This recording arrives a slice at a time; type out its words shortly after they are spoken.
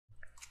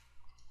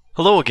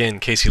Hello again,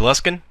 Casey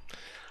Luskin.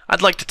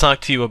 I'd like to talk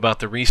to you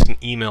about the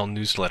recent email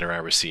newsletter I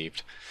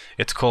received.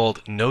 It's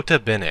called Nota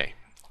Bene,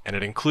 and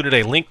it included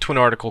a link to an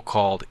article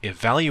called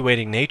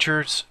Evaluating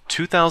Nature's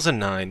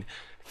 2009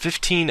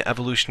 15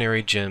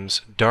 Evolutionary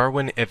Gems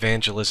Darwin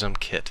Evangelism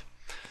Kit.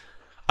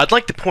 I'd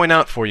like to point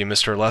out for you,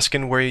 Mr.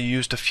 Luskin, where you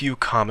used a few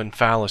common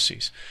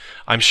fallacies.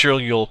 I'm sure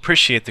you'll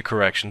appreciate the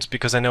corrections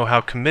because I know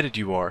how committed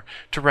you are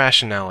to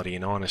rationality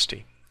and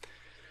honesty.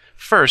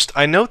 First,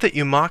 I note that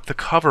you mock the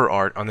cover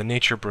art on the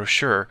Nature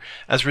brochure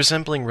as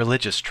resembling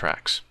religious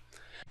tracts.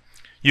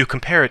 You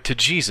compare it to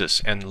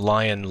Jesus and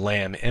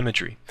lion-lamb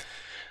imagery.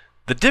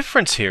 The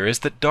difference here is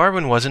that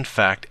Darwin was in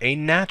fact a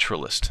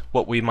naturalist,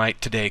 what we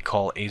might today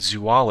call a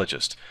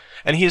zoologist,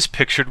 and he is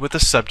pictured with the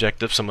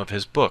subject of some of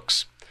his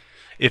books.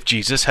 If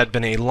Jesus had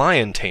been a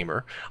lion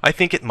tamer, I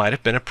think it might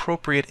have been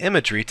appropriate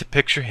imagery to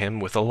picture him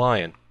with a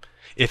lion.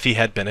 If he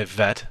had been a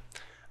vet,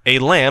 a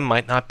lamb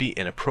might not be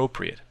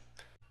inappropriate.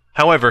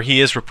 However,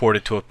 he is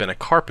reported to have been a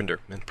carpenter,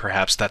 and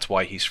perhaps that's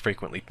why he's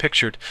frequently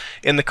pictured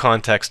in the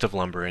context of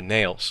lumber and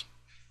nails.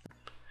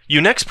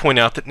 You next point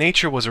out that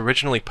Nature was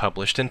originally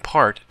published in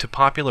part to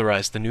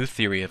popularize the new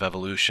theory of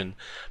evolution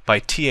by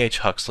T.H.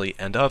 Huxley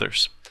and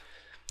others.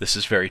 This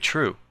is very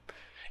true.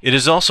 It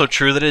is also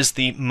true that it is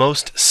the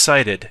most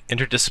cited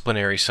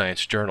interdisciplinary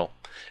science journal,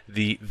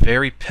 the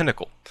very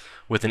pinnacle,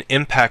 with an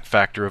impact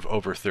factor of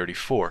over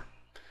 34.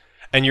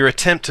 And your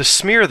attempt to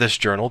smear this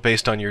journal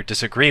based on your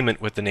disagreement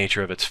with the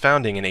nature of its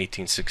founding in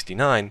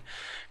 1869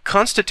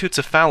 constitutes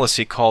a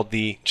fallacy called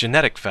the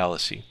genetic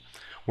fallacy,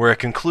 where a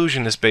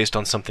conclusion is based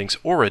on something's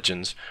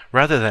origins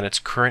rather than its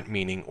current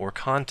meaning or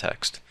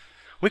context.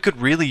 We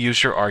could really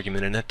use your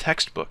argument in a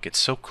textbook. It's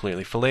so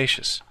clearly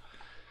fallacious.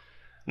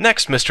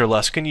 Next, Mr.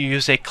 Luskin, you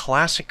use a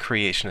classic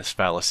creationist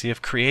fallacy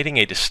of creating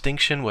a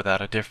distinction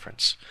without a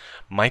difference,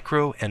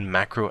 micro and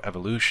macro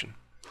evolution.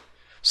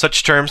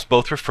 Such terms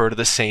both refer to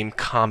the same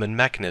common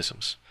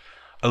mechanisms.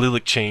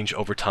 Allelic change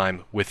over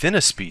time within a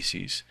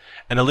species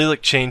and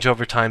allelic change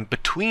over time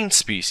between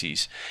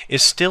species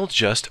is still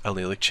just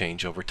allelic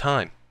change over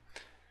time.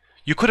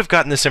 You could have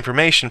gotten this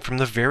information from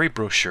the very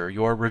brochure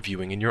you are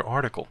reviewing in your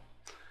article.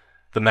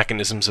 The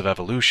mechanisms of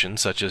evolution,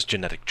 such as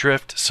genetic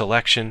drift,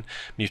 selection,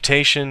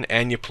 mutation,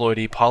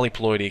 aneuploidy,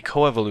 polyploidy,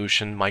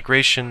 coevolution,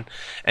 migration,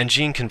 and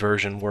gene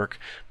conversion work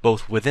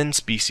both within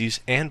species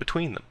and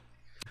between them.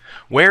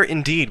 Where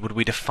indeed would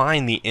we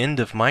define the end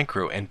of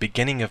micro and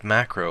beginning of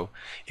macro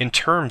in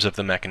terms of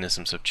the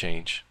mechanisms of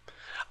change?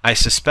 I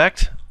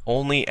suspect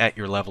only at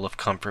your level of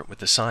comfort with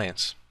the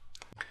science.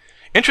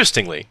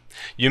 Interestingly,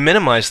 you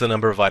minimize the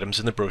number of items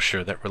in the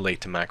brochure that relate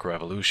to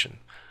macroevolution.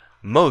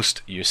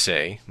 Most, you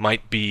say,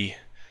 might be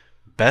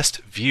best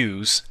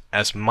views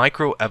as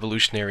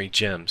microevolutionary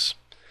gems.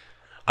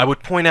 I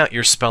would point out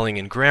your spelling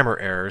and grammar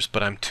errors,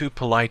 but I'm too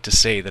polite to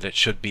say that it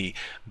should be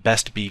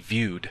best be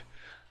viewed,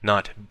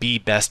 not be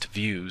best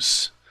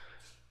views.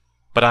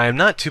 But I am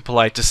not too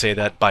polite to say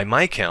that, by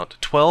my count,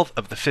 12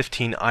 of the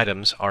 15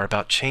 items are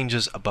about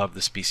changes above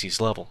the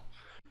species level.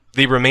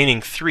 The remaining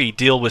 3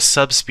 deal with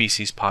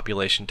subspecies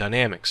population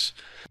dynamics.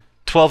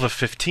 12 of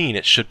 15,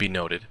 it should be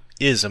noted,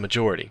 is a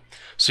majority.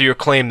 So your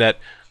claim that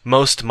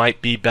most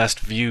might be best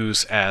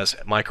views as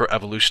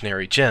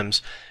microevolutionary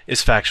gems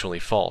is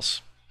factually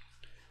false.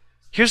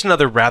 Here's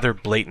another rather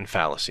blatant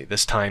fallacy,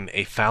 this time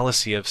a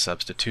fallacy of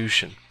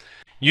substitution.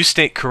 You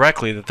state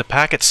correctly that the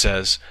packet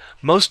says,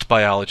 most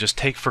biologists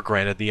take for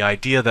granted the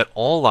idea that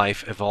all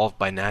life evolved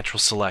by natural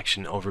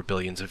selection over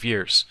billions of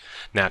years.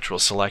 Natural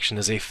selection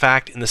is a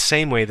fact in the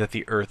same way that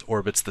the Earth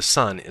orbits the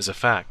Sun is a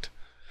fact.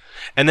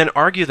 And then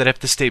argue that if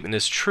the statement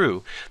is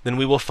true, then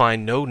we will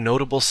find no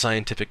notable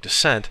scientific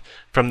dissent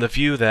from the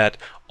view that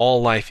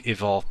all life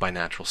evolved by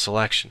natural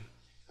selection.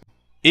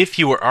 If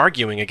you were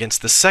arguing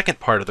against the second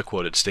part of the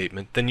quoted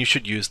statement, then you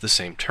should use the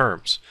same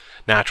terms.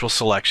 Natural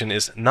selection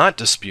is not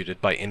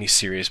disputed by any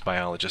serious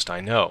biologist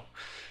I know.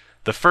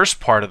 The first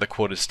part of the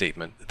quoted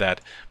statement, that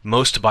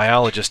most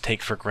biologists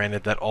take for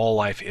granted that all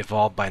life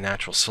evolved by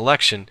natural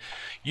selection,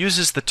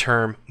 uses the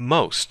term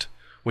most,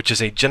 which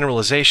is a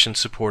generalization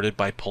supported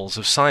by polls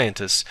of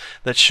scientists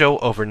that show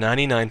over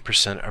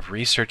 99% of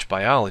research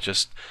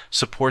biologists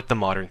support the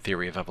modern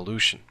theory of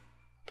evolution.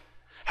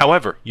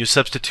 However, you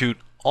substitute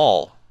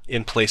all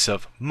in place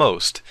of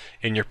most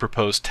in your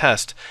proposed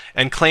test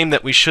and claim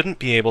that we shouldn't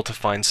be able to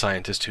find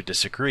scientists who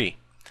disagree.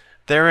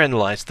 Therein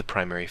lies the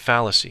primary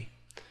fallacy.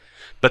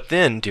 But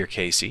then, dear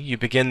Casey, you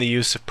begin the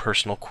use of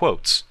personal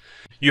quotes.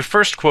 You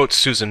first quote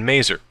Susan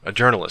Mazer, a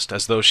journalist,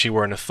 as though she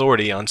were an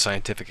authority on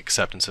scientific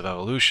acceptance of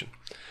evolution.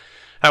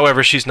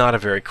 However, she's not a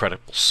very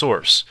credible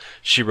source.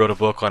 She wrote a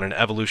book on an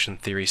evolution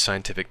theory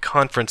scientific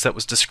conference that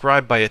was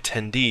described by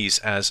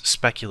attendees as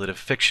speculative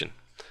fiction.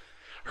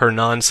 Her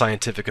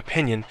non-scientific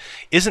opinion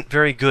isn't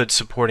very good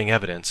supporting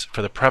evidence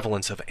for the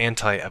prevalence of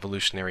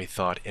anti-evolutionary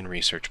thought in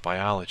research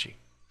biology.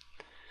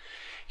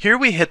 Here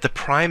we hit the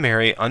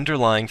primary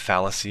underlying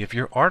fallacy of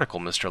your article,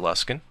 Mr.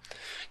 Luskin.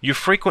 You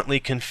frequently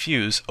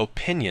confuse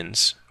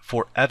opinions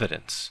for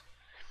evidence.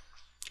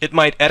 It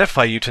might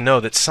edify you to know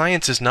that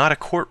science is not a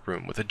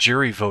courtroom with a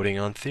jury voting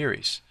on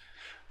theories.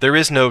 There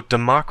is no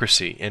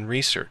democracy in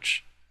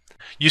research.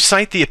 You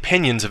cite the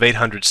opinions of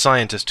 800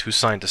 scientists who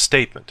signed a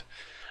statement,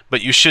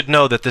 but you should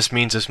know that this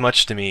means as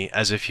much to me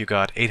as if you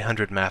got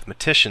 800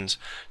 mathematicians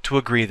to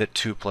agree that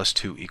 2 plus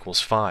 2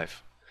 equals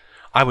 5.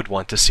 I would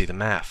want to see the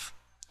math.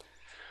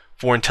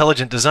 For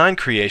intelligent design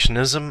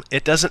creationism,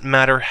 it doesn't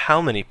matter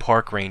how many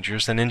park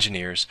rangers and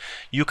engineers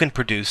you can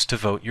produce to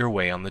vote your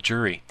way on the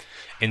jury.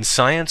 In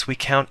science, we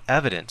count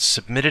evidence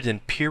submitted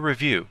in peer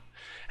review,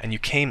 and you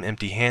came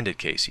empty-handed,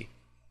 Casey.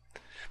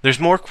 There's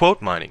more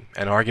quote mining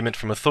and argument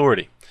from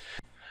authority.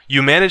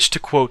 You managed to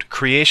quote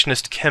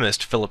creationist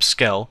chemist Phil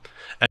Skell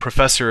and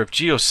professor of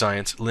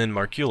geoscience Lynn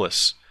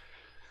Margulis.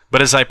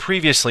 But as I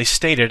previously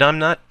stated, I'm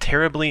not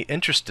terribly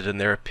interested in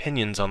their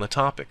opinions on the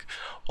topic,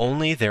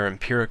 only their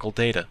empirical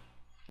data.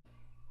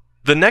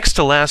 The next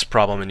to last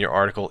problem in your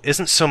article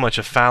isn't so much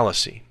a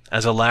fallacy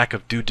as a lack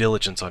of due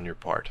diligence on your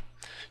part.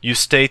 You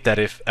state that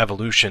if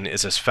evolution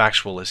is as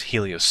factual as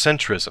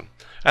heliocentrism,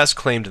 as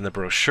claimed in the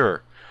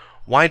brochure,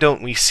 why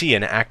don't we see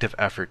an active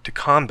effort to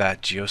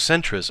combat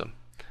geocentrism?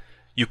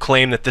 You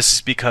claim that this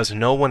is because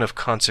no one of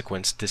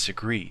consequence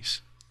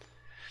disagrees.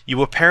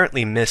 You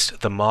apparently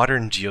missed the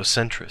modern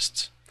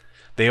geocentrists.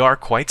 They are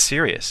quite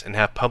serious and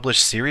have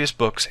published serious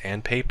books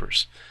and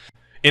papers.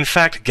 In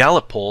fact,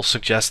 Gallup Poll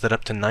suggests that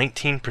up to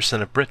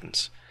 19% of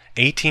Britons,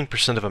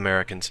 18% of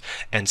Americans,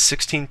 and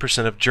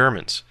 16% of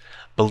Germans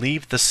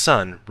believe the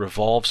sun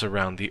revolves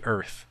around the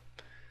earth.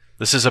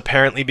 This is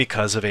apparently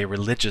because of a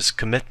religious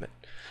commitment,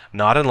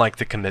 not unlike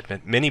the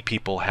commitment many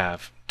people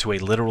have to a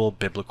literal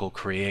biblical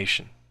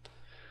creation.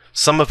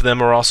 Some of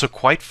them are also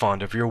quite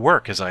fond of your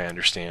work, as I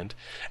understand,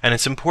 and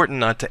it's important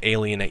not to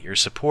alienate your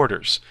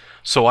supporters,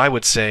 so I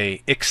would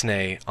say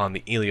ixnay on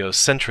the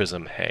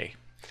heliocentrism, hey.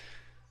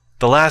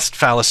 The last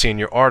fallacy in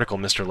your article,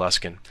 Mr.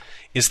 Luskin,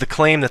 is the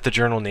claim that the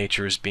journal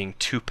Nature is being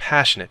too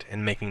passionate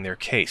in making their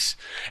case,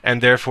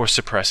 and therefore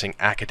suppressing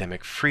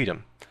academic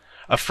freedom,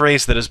 a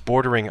phrase that is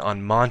bordering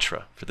on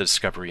mantra for the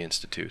Discovery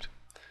Institute.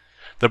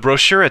 The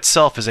brochure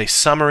itself is a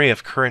summary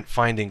of current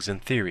findings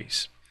and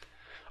theories.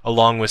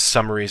 Along with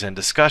summaries and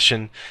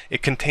discussion,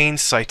 it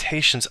contains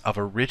citations of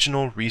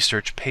original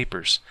research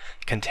papers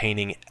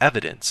containing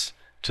evidence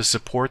to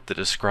support the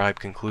described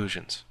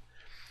conclusions.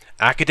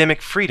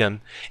 Academic freedom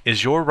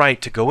is your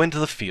right to go into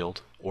the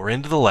field or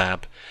into the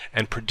lab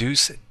and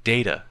produce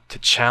data to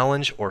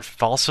challenge or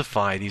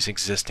falsify these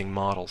existing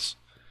models.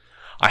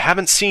 I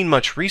haven't seen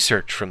much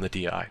research from the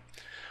DI,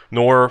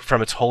 nor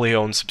from its wholly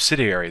owned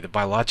subsidiary, the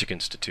Biologic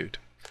Institute.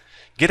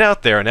 Get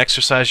out there and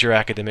exercise your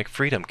academic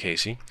freedom,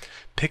 Casey.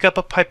 Pick up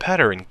a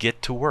pipetter and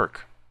get to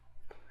work.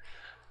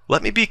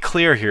 Let me be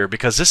clear here,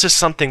 because this is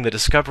something the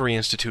Discovery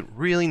Institute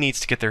really needs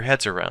to get their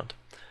heads around.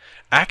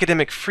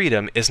 Academic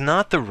freedom is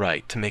not the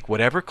right to make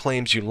whatever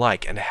claims you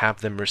like and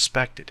have them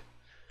respected.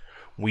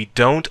 We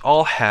don't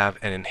all have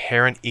an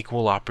inherent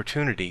equal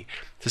opportunity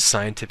to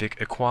scientific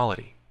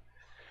equality.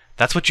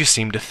 That's what you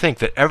seem to think,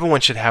 that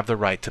everyone should have the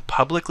right to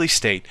publicly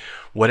state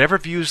whatever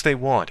views they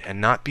want and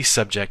not be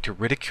subject to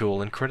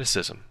ridicule and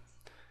criticism.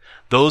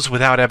 Those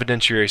without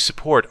evidentiary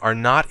support are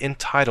not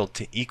entitled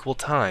to equal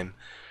time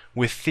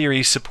with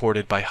theories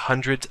supported by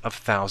hundreds of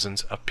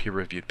thousands of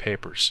peer-reviewed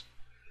papers.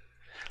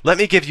 Let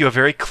me give you a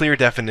very clear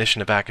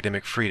definition of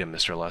academic freedom,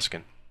 Mr.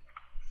 Luskin.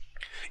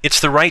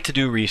 It's the right to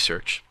do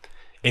research,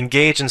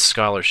 engage in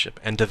scholarship,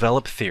 and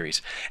develop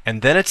theories,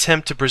 and then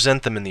attempt to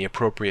present them in the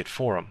appropriate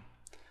forum.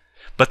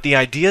 But the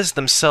ideas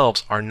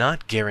themselves are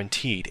not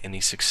guaranteed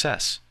any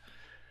success.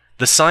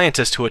 The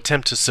scientists who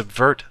attempt to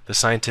subvert the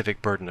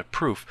scientific burden of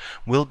proof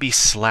will be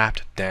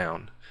slapped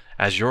down,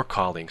 as your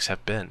colleagues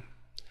have been.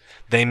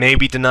 They may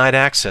be denied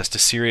access to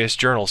serious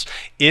journals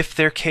if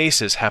their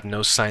cases have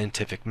no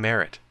scientific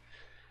merit.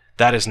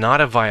 That is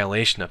not a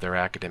violation of their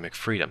academic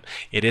freedom.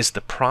 It is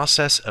the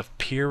process of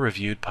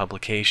peer-reviewed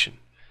publication.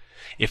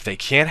 If they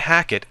can't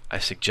hack it, I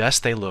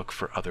suggest they look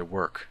for other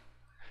work.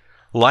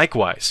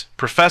 Likewise,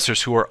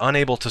 professors who are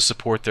unable to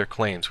support their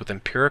claims with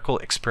empirical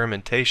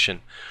experimentation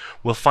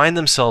will find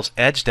themselves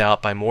edged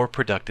out by more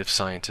productive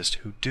scientists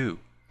who do.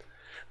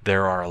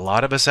 There are a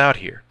lot of us out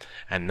here,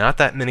 and not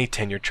that many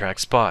tenure-track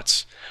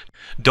spots.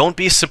 Don't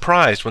be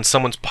surprised when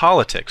someone's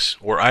politics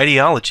or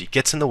ideology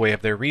gets in the way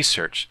of their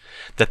research,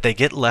 that they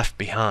get left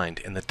behind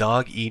in the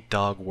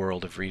dog-eat-dog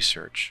world of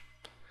research.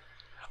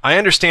 I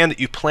understand that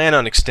you plan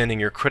on extending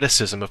your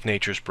criticism of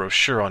Nature's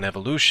brochure on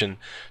evolution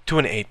to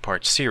an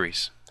 8-part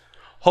series.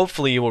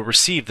 Hopefully you will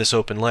receive this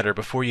open letter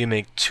before you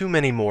make too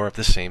many more of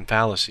the same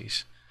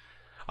fallacies.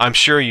 I'm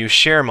sure you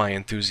share my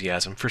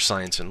enthusiasm for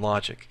science and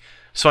logic,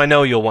 so I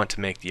know you'll want to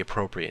make the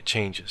appropriate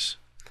changes.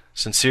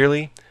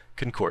 Sincerely,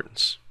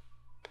 Concordance.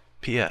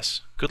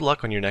 P.S. Good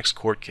luck on your next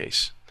court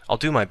case. I'll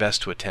do my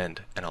best to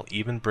attend, and I'll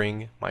even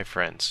bring my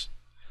friends.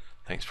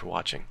 Thanks for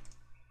watching.